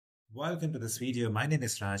Welcome to this video. My name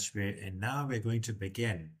is Rajvir, and now we're going to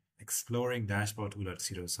begin exploring Dashboard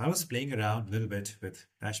 2.0. So I was playing around a little bit with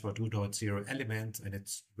Dashboard 2.0 elements, and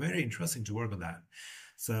it's very interesting to work on that.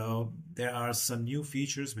 So there are some new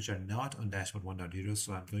features which are not on Dashboard 1.0.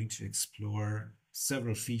 So I'm going to explore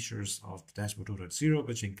several features of Dashboard 2.0,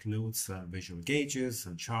 which includes some visual gauges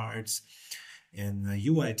and charts, and the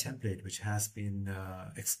UI template, which has been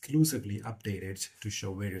exclusively updated to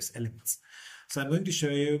show various elements. So I'm going to show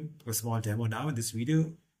you a small demo now in this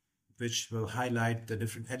video, which will highlight the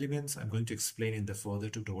different elements I'm going to explain in the further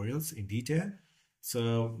tutorials in detail.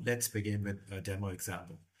 So let's begin with a demo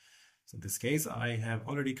example. So in this case, I have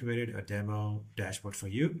already created a demo dashboard for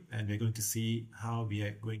you, and we're going to see how we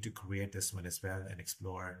are going to create this one as well and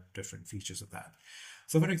explore different features of that.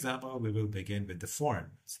 So for example, we will begin with the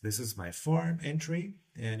form. So this is my form entry,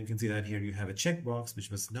 and you can see that here you have a checkbox which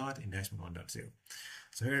was not in Dashboard 1.0.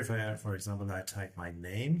 So here, if I, for example, I type my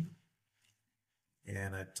name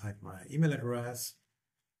and I type my email address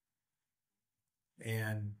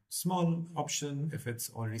and small option, if it's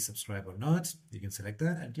already subscribed or not, you can select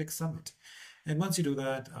that and click submit. And once you do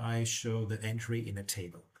that, I show the entry in a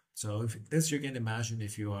table. So if this, you can imagine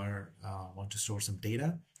if you are want to store some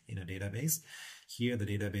data in a database. Here, the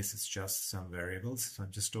database is just some variables. So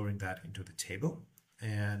I'm just storing that into the table.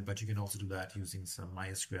 But you can also do that using some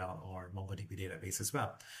MySQL or MongoDB database as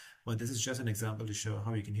well. But this is just an example to show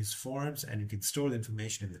how you can use forms and you can store the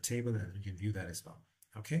information in the table and you can view that as well.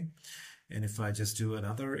 Okay. And if I just do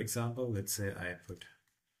another example, let's say I put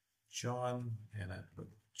John and I put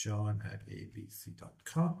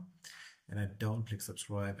john@abc.com and I don't click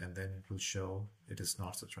subscribe, and then it will show it is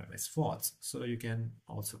not subscribed as false. So you can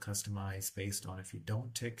also customize based on if you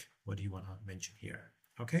don't tick what do you want to mention here.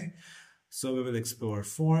 Okay. So we will explore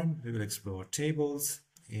form, we will explore tables,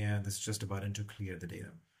 and this is just a button to clear the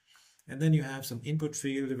data. And then you have some input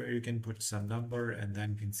field where you can put some number and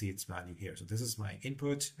then you can see its value here. So this is my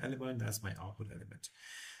input element, that's my output element.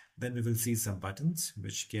 Then we will see some buttons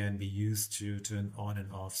which can be used to turn on and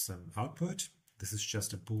off some output. This is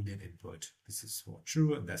just a Boolean input. This is for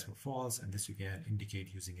true and that's for false, and this you can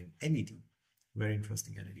indicate using an LED. Very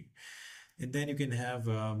interesting LED. And then you can have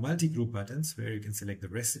multi-group buttons where you can select the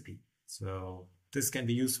recipe. So this can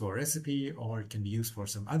be used for recipe or it can be used for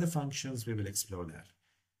some other functions. We will explore that.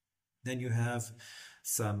 Then you have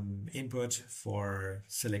some input for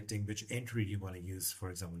selecting which entry you want to use, for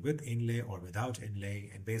example, with inlay or without inlay.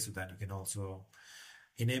 And based on that, you can also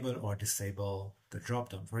enable or disable the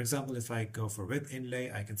dropdown. For example, if I go for with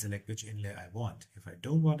inlay, I can select which inlay I want. If I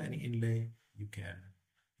don't want any inlay, you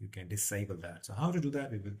can disable that. So how to do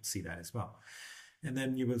that, we will see that as well. And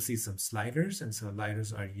then you will see some sliders, and so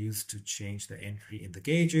sliders are used to change the entry in the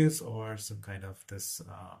gauges or some kind of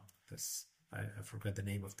I forgot the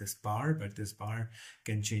name of this bar, but this bar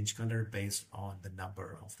can change color based on the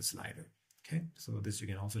number of the slider. Okay, so this you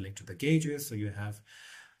can also link to the gauges. So you have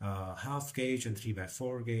half gauge and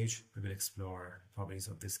 3x4 gauge. We will explore properties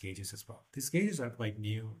of these gauges as well. These gauges are quite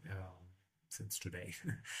new since today.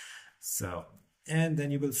 And then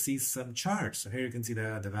you will see some charts. So here you can see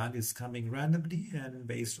the values coming randomly, and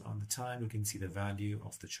based on the time, you can see the value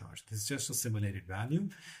of the chart. This is just a simulated value.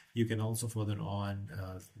 You can also further on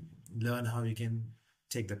learn how you can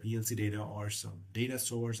take the PLC data or some data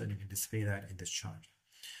source and you can display that in this chart.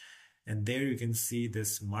 And there you can see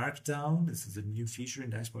this markdown. This is a new feature in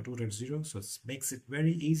Dashboard 2.0. So it makes it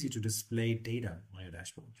very easy to display data on your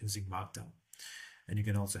dashboard using markdown. And you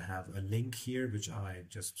can also have a link here, which I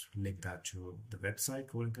just link that to the website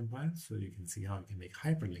Code and Compile. So you can see how you can make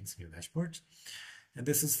hyperlinks in your dashboard. And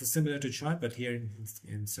this is similar to chart, but here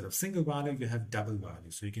instead of single value, you have double value.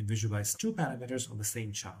 So you can visualize two parameters on the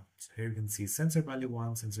same chart. So here you can see sensor value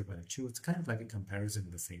 1, sensor value 2. It's kind of like a comparison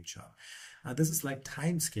in the same chart. This is like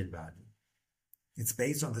time scale value. It's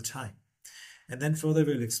based on the time. And then further,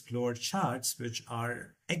 we'll explore charts, which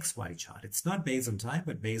are XY chart. It's not based on time,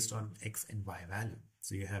 but based on X and Y value.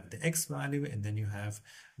 So you have the X value, and then you have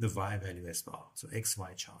the Y value as well. So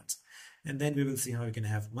XY charts. And then we will see how you can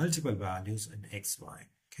have multiple values in XY.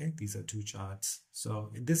 Okay, these are two charts.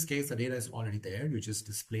 So in this case, the data is already there. You just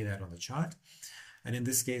display that on the chart. And in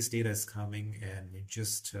this case, data is coming, and you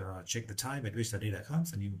just check the time at which the data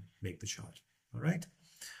comes, and you make the chart. All right.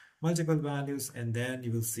 Multiple values, and then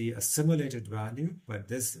you will see a simulated value,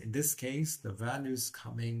 but in this case the value is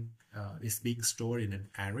is being stored in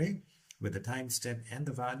an array with the timestamp and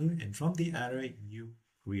the value, and from the array you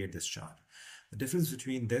create this chart. The difference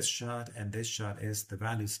between this chart and this chart is the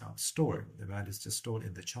value is not stored. The value is just stored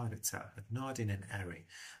in the chart itself, but not in an array.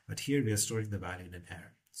 But here we are storing the value in an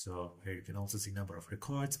array. So here you can also see number of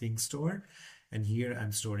records being stored, And here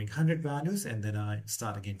I'm storing 100 values, and then I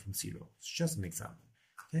start again from 0. It's just an example.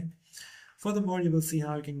 Okay. Furthermore, you will see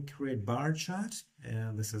how you can create bar chart.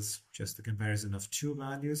 And this is just the comparison of two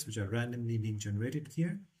values which are randomly being generated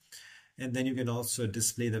here. And then you can also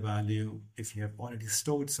display the value if you have already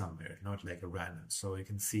stored somewhere, not like a random. So you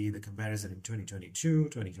can see the comparison in 2022,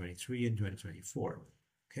 2023, and 2024.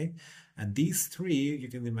 Okay. And these three, you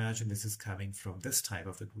can imagine this is coming from this type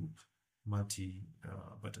of the group,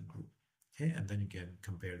 multi-button group. Okay. And then you can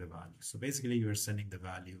compare the value. So basically you are sending the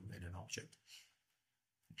value in an object.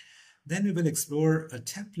 Then we will explore a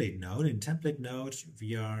template node. In template node,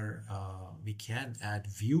 we can add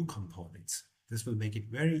view components. This will make it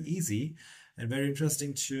very easy and very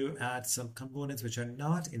interesting to add some components which are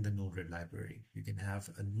not in the nodered library. You can have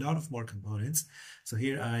a lot of more components. So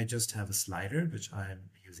here I just have a slider which I'm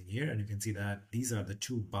using here, and you can see that these are the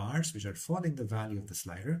two bars which are following the value of the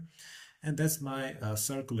slider. And that's my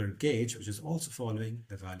circular gauge, which is also following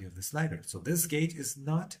the value of the slider. So this gauge is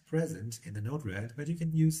not present in the nodered, but you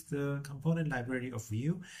can use the component library of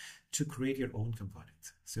view to create your own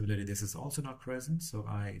components. Similarly, this is also not present. So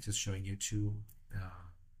I just showing you two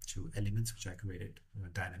elements which I created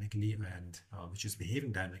dynamically and which is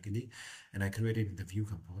behaving dynamically. And I created in the view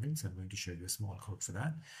components. I'm going to show you a small code for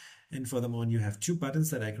that. And furthermore, you have two buttons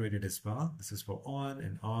that I created as well. This is for on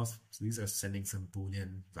and off. So these are sending some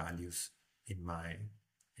Boolean values in my,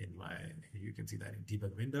 you can see that in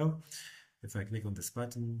debug window. If I click on this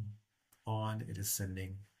button on, it is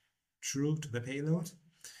sending true to the payload.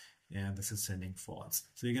 And this is sending false.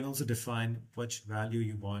 So you can also define which value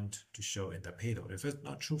you want to show in the payload. If it's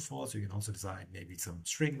not true, false, you can also decide maybe some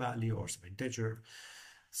string value or some integer.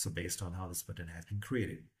 So based on how this button has been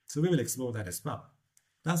created. So we will explore that as well.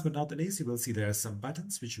 Last but not the least, you will see there are some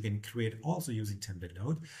buttons which you can create also using template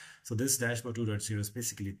node. So this dashboard 2.0 is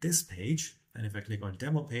basically this page. And if I click on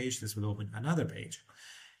demo page, this will open another page.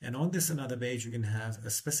 And on this another page, you can have a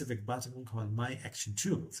specific button called My Action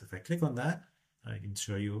 2. So if I click on that, I can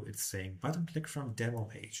show you it's saying button click from demo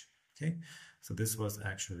page. Okay, so this was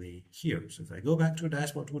actually here. So if I go back to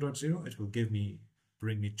dashboard 2.0, it will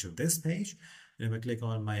bring me to this page. And if I click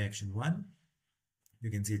on My Action 1, you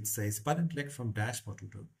can see it says button click from dashboard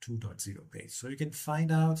 2.0 page. So you can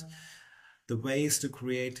find out the ways to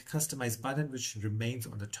create customized button which remains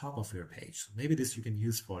on the top of your page. So maybe this you can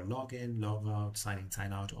use for login, logout, sign in,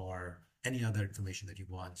 sign out, or any other information that you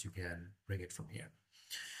want. You can bring it from here.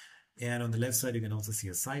 And on the left side, you can also see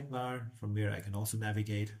a sidebar from where I can also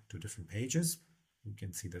navigate to different pages. You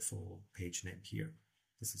can see the full page name here.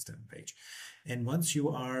 This is the page. And once you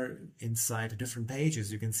are inside different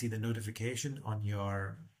pages, you can see the notification on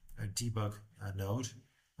your debug node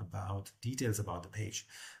about details about the page.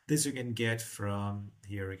 This you can get from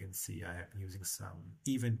here. You can see I am using some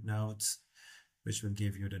event nodes, which will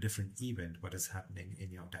give you the different event, what is happening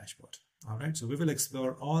in your dashboard. All right, so we will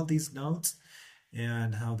explore all these nodes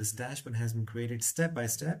and how this dashboard has been created step by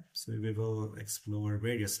step. So we will explore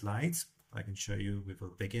various slides. I can show you. We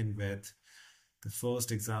will begin with the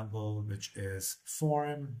first example, which is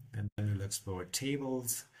form, and then we'll explore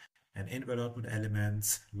tables and input-output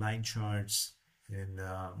elements, line charts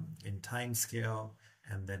in time scale,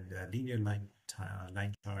 and then the linear line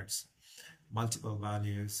charts, multiple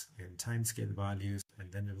values in time scale values,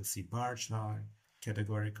 and then we will see bar chart,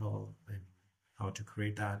 categorical, and how to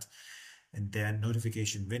create that. And then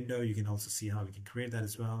notification window, you can also see how we can create that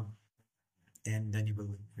as well. And then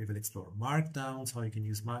we will explore markdowns, how you can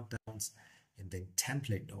use markdowns, and then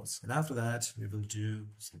template nodes. And after that, we will do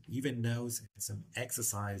some event nodes and some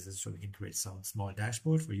exercises so we can create some small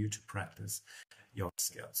dashboard for you to practice your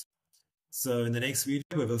skills. So in the next video,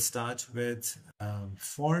 we will start with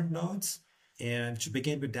form nodes. And to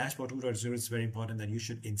begin with dashboard 2.0, it's very important that you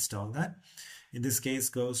should install that. In this case,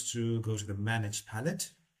 go to the manage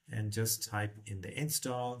palette and just type in the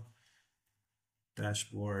install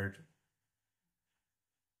dashboard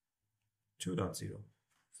 2.0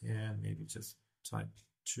 and maybe just type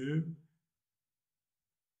 2.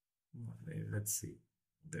 Let's see.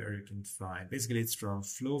 There you can find, basically it's from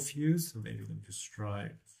FlowFuse. So maybe you can just try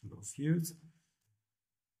FlowFuse.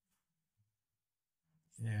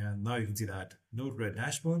 And now you can see that node-red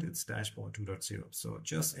dashboard, it's dashboard 2.0. So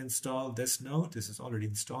just install this node. This is already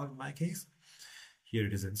installed in my case. Here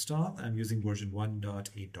it is installed. I'm using version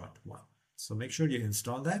 1.8.1. So make sure you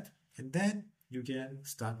install that, and then you can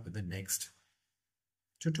start with the next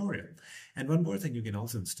tutorial. And one more thing you can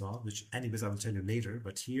also install, which anyways I will tell you later,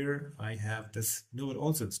 but here I have this node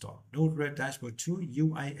also installed. Node-red dashboard 2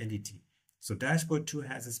 UI LED. So dashboard 2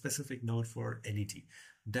 has a specific node for LED.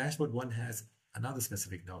 Dashboard 1 has another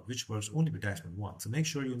specific node which works only with dashboard 1. So make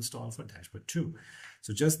sure you install for dashboard 2.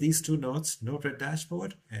 So just these two nodes, nodered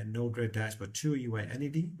dashboard and nodered dashboard 2 UI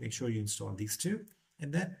LED. Make sure you install these two,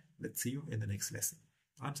 and then let's see you in the next lesson.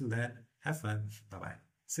 Until then, have fun. Bye bye.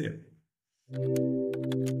 See you.